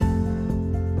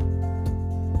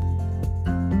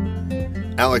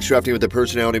Alex Schrefty with the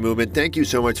Personality Movement. Thank you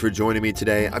so much for joining me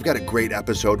today. I've got a great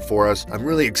episode for us. I'm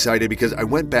really excited because I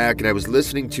went back and I was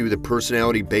listening to the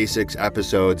Personality Basics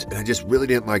episodes and I just really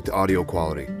didn't like the audio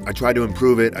quality. I tried to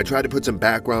improve it. I tried to put some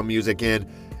background music in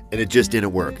and it just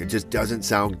didn't work. It just doesn't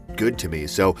sound good to me.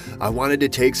 So I wanted to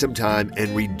take some time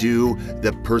and redo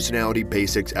the Personality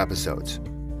Basics episodes.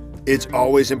 It's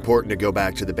always important to go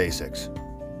back to the basics.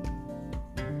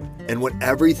 And what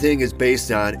everything is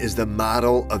based on is the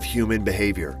model of human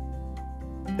behavior.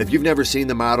 If you've never seen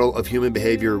the model of human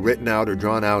behavior written out or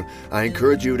drawn out, I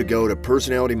encourage you to go to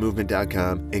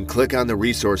personalitymovement.com and click on the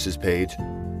resources page.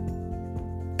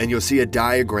 And you'll see a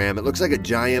diagram. It looks like a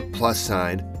giant plus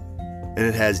sign, and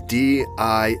it has D,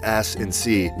 I, S, and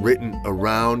C written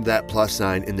around that plus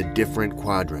sign in the different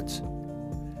quadrants.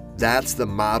 That's the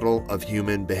model of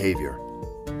human behavior.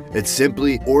 It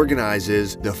simply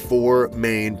organizes the four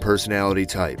main personality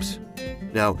types.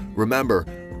 Now, remember,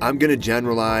 I'm going to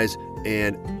generalize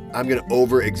and I'm going to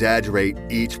over-exaggerate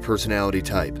each personality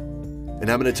type. And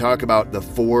I'm going to talk about the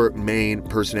four main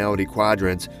personality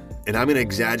quadrants, and I'm going to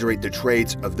exaggerate the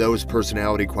traits of those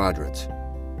personality quadrants.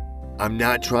 I'm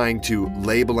not trying to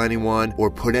label anyone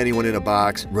or put anyone in a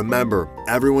box. Remember,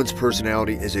 everyone's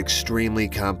personality is extremely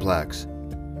complex.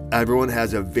 Everyone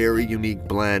has a very unique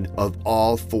blend of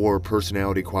all four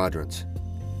personality quadrants.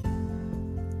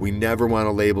 We never want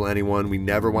to label anyone. We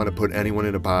never want to put anyone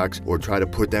in a box or try to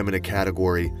put them in a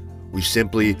category. We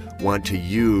simply want to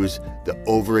use the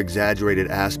over-exaggerated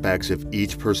aspects of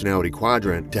each personality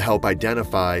quadrant to help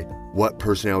identify what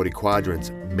personality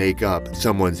quadrants make up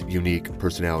someone's unique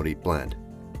personality blend.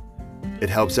 It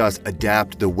helps us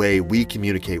adapt the way we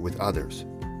communicate with others.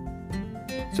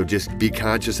 So just be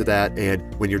conscious of that,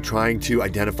 and when you're trying to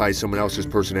identify someone else's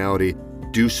personality,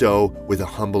 do so with a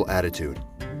humble attitude.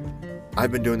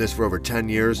 I've been doing this for over 10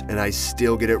 years, and I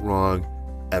still get it wrong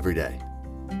every day.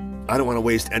 I don't want to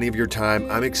waste any of your time.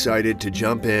 I'm excited to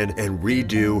jump in and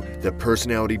redo the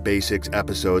Personality Basics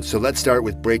episode. So let's start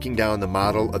with breaking down the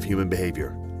model of human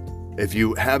behavior. If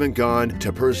you haven't gone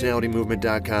to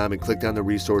personalitymovement.com and clicked on the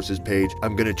resources page,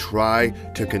 I'm going to try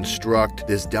to construct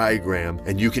this diagram,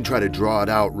 and you can try to draw it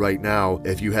out right now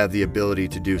if you have the ability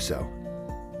to do so.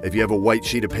 If you have a white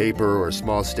sheet of paper or a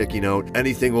small sticky note,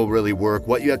 anything will really work.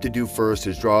 What you have to do first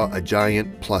is draw a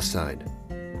giant plus sign.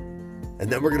 And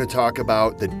then we're going to talk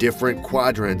about the different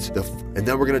quadrants, and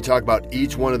then we're going to talk about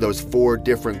each one of those four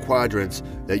different quadrants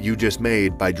that you just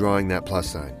made by drawing that plus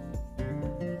sign.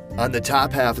 On the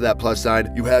top half of that plus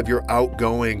sign, you have your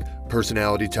outgoing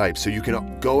personality type. So you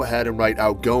can go ahead and write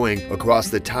outgoing across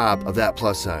the top of that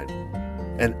plus sign.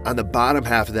 And on the bottom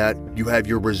half of that, you have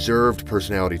your reserved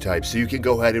personality type. So you can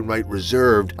go ahead and write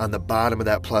reserved on the bottom of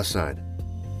that plus sign.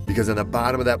 Because on the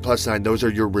bottom of that plus sign, those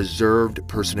are your reserved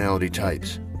personality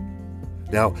types.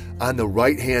 Now, on the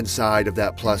right-hand side of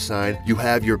that plus sign, you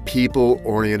have your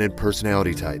people-oriented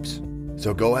personality types.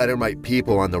 So go ahead and write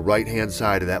people on the right-hand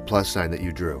side of that plus sign that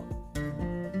you drew.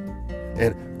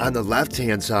 And on the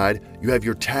left-hand side, you have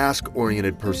your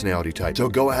task-oriented personality type. So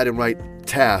go ahead and write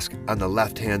task on the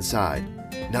left-hand side.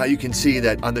 Now you can see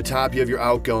that on the top you have your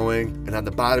outgoing, and on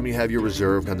the bottom you have your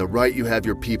reserved. On the right you have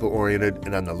your people-oriented,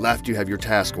 and on the left you have your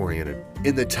task-oriented.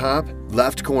 In the top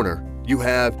left corner, you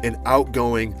have an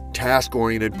outgoing,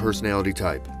 task-oriented personality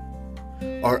type.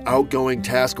 Our outgoing,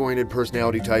 task-oriented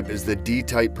personality type is the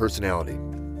D-type personality.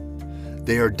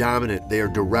 They are dominant, they are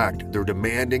direct, they're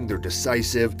demanding, they're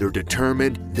decisive, they're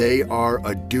determined, they are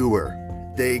a doer.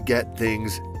 They get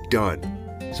things done.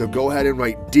 So go ahead and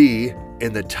write D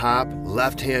in the top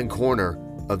left-hand corner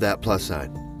of that plus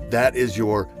sign. That is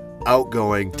your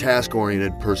outgoing,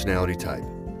 task-oriented personality type.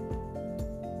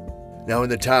 Now in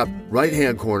the top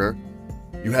right-hand corner,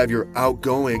 you have your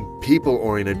outgoing,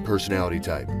 people-oriented personality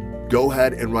type. Go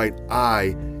ahead and write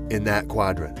I in that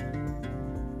quadrant.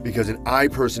 Because an I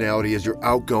personality is your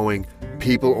outgoing,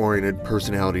 people-oriented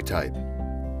personality type.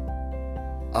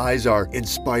 I's are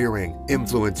inspiring,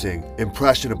 influencing,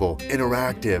 impressionable,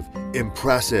 interactive,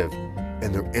 impressive,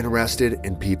 and they're interested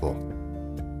in people.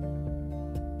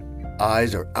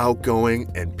 I's are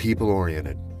outgoing and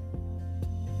people-oriented.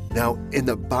 Now, in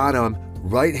the bottom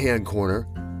right-hand corner,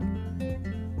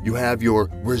 you have your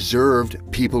reserved,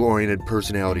 people-oriented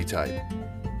personality type.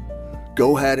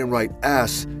 Go ahead and write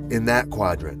S in that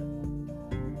quadrant.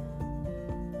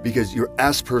 Because your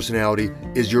S personality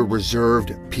is your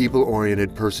reserved,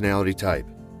 people-oriented personality type.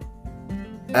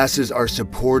 S's are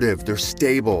supportive, they're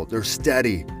stable, they're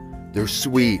steady, they're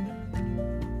sweet.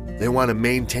 They want to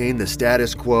maintain the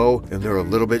status quo, and they're a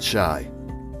little bit shy.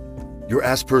 Your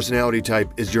S personality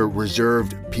type is your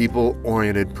reserved,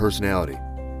 people-oriented personality.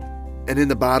 And in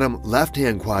the bottom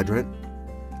left-hand quadrant,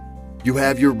 You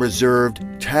have your reserved,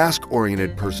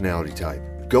 task-oriented personality type.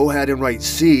 Go ahead and write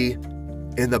C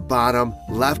in the bottom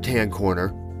left-hand corner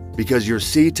because your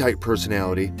C-type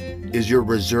personality is your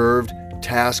reserved,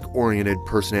 task-oriented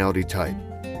personality type.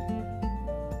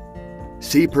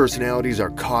 C personalities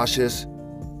are cautious,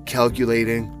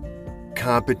 calculating,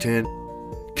 competent,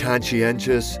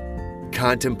 conscientious,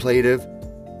 contemplative,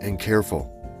 and careful.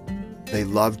 They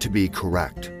love to be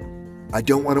correct. I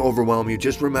don't want to overwhelm you.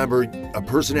 Just remember, a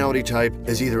personality type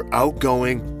is either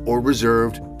outgoing or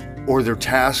reserved, or they're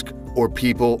task or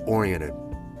people oriented.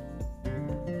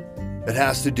 It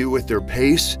has to do with their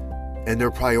pace and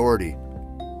their priority.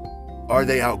 Are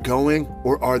they outgoing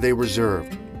or are they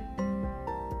reserved?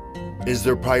 Is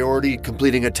their priority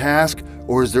completing a task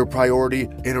or is their priority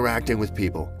interacting with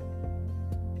people?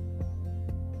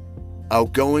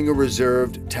 Outgoing or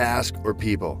reserved, task or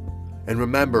people. And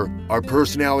remember, our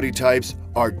personality types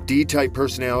are D-type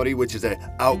personality, which is an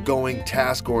outgoing,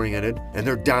 task-oriented, and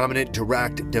they're dominant,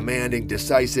 direct, demanding,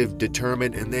 decisive,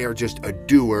 determined, and they are just a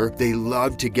doer. They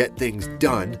love to get things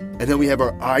done. And then we have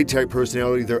our I-type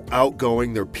personality. They're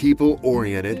outgoing, they're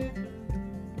people-oriented.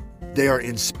 They are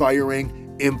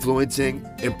inspiring, influencing,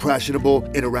 impressionable,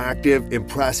 interactive,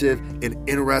 impressive, and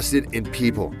interested in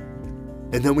people.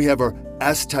 And then we have our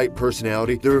S-type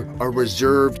personality. They're a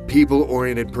reserved,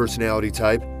 people-oriented personality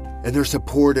type, and they're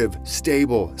supportive,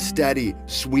 stable, steady,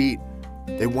 sweet.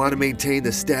 They want to maintain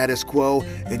the status quo,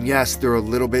 and yes, they're a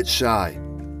little bit shy.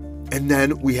 And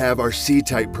then we have our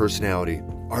C-type personality,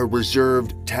 our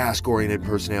reserved, task-oriented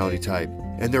personality type.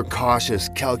 And they're cautious,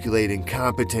 calculating,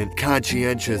 competent,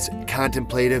 conscientious,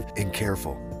 contemplative, and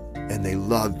careful. And they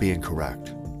love being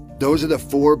correct. Those are the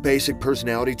 4 basic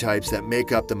personality types that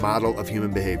make up the model of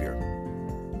human behavior.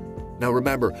 Now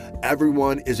remember,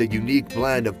 everyone is a unique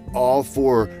blend of all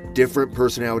 4 different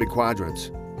personality quadrants.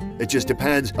 It just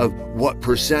depends of what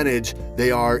percentage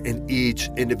they are in each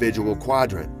individual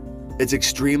quadrant. It's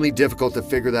extremely difficult to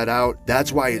figure that out.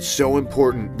 That's why it's so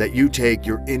important that you take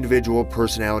your individual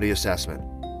personality assessment.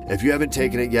 If you haven't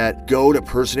taken it yet, go to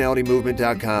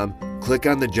personalitymovement.com, click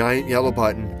on the giant yellow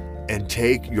button, and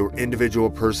take your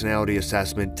individual personality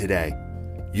assessment today.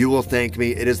 You will thank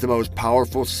me. It is the most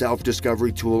powerful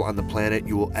self-discovery tool on the planet.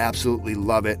 You will absolutely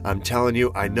love it. I'm telling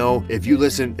you, I know if you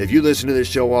listen to this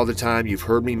show all the time, you've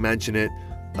heard me mention it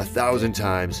 1,000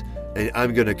 times, and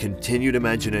I'm going to continue to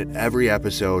mention it every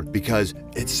episode because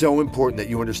it's so important that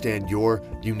you understand your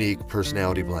unique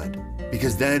personality blend.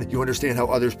 Because then you understand how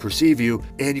others perceive you,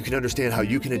 and you can understand how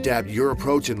you can adapt your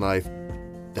approach in life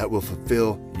that will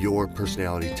fulfill your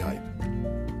personality type.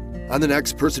 On the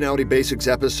next Personality Basics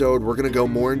episode, we're going to go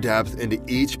more in depth into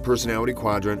each personality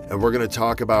quadrant, and we're going to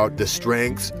talk about the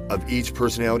strengths of each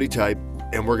personality type,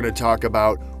 and we're going to talk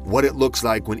about what it looks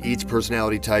like when each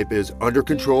personality type is under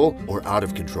control or out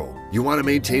of control. You want to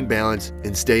maintain balance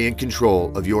and stay in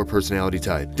control of your personality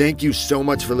type. Thank you so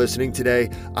much for listening today.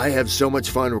 I have so much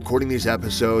fun recording these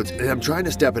episodes, and I'm trying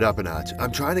to step it up a notch.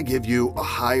 I'm trying to give you a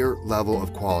higher level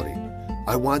of quality.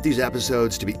 I want these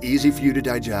episodes to be easy for you to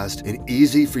digest and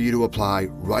easy for you to apply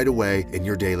right away in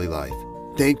your daily life.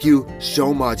 Thank you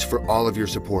so much for all of your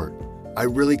support. I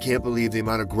really can't believe the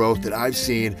amount of growth that I've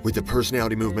seen with the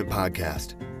Personality Movement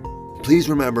podcast. Please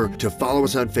remember to follow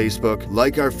us on Facebook,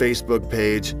 like our Facebook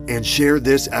page, and share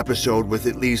this episode with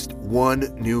at least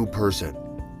one new person.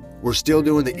 We're still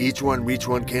doing the Each One Reach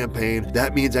One campaign.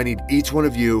 That means I need each one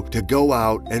of you to go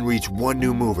out and reach one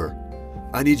new mover.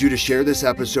 I need you to share this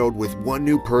episode with one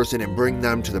new person and bring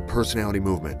them to the Personality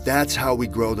Movement. That's how we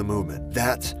grow the movement.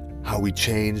 That's how we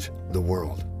change the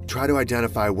world. Try to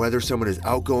identify whether someone is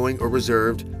outgoing or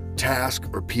reserved, task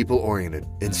or people-oriented,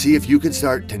 and see if you can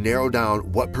start to narrow down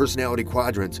what personality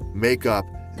quadrants make up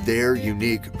their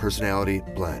unique personality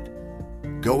blend.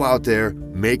 Go out there,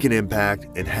 make an impact,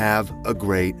 and have a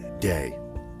great day.